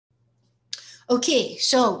Okay,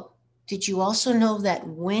 so did you also know that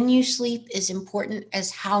when you sleep is important as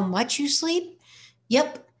how much you sleep?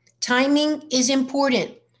 Yep, timing is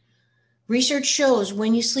important. Research shows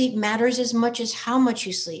when you sleep matters as much as how much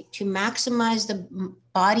you sleep. To maximize the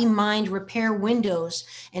body-mind repair windows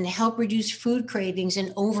and help reduce food cravings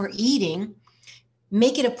and overeating,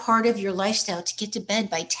 make it a part of your lifestyle to get to bed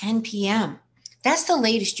by 10 p.m. That's the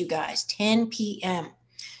latest, you guys, 10 p.m.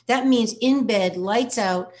 That means in bed, lights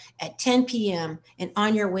out at 10 p.m. and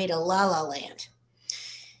on your way to La La Land.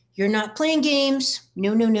 You're not playing games.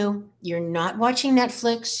 No, no, no. You're not watching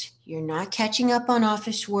Netflix. You're not catching up on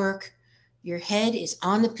office work. Your head is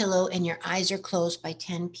on the pillow and your eyes are closed by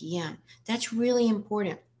 10 p.m. That's really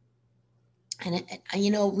important. And,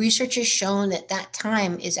 research has shown that that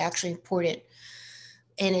time is actually important.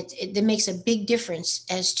 And it makes a big difference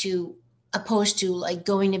as to opposed to like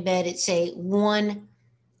going to bed at, say, 1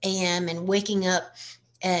 a.m. and waking up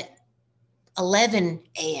at 11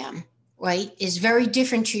 a.m., right, is very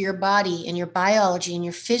different to your body and your biology and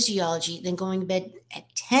your physiology than going to bed at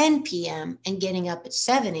 10 p.m. and getting up at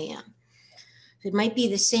 7 a.m. It might be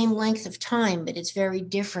the same length of time, but it's very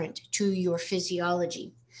different to your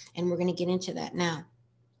physiology. And we're going to get into that now.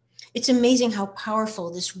 It's amazing how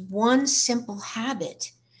powerful this one simple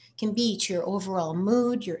habit can be to your overall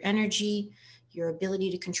mood, your energy, your ability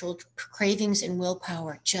to control cravings and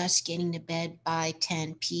willpower, just getting to bed by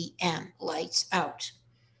 10 p.m. Lights out.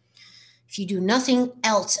 If you do nothing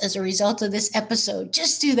else as a result of this episode,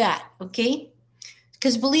 just do that, okay?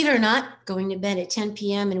 Because believe it or not, going to bed at 10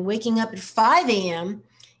 p.m. and waking up at 5 a.m.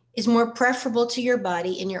 is more preferable to your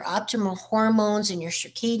body and your optimal hormones and your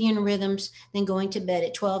circadian rhythms than going to bed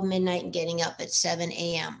at 12 midnight and getting up at 7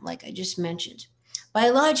 a.m., like I just mentioned.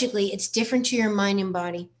 Biologically, it's different to your mind and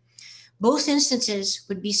body. Both instances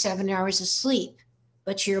would be 7 hours of sleep,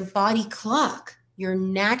 but to your body clock, your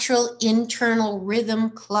natural internal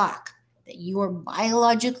rhythm clock that you are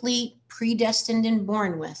biologically predestined and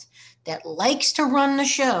born with, that likes to run the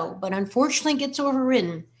show, but unfortunately gets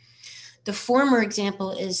overridden. The former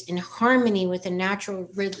example is in harmony with the natural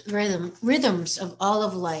rhythms of all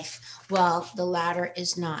of life, while the latter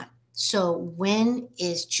is not. So when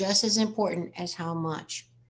is just as important as how much.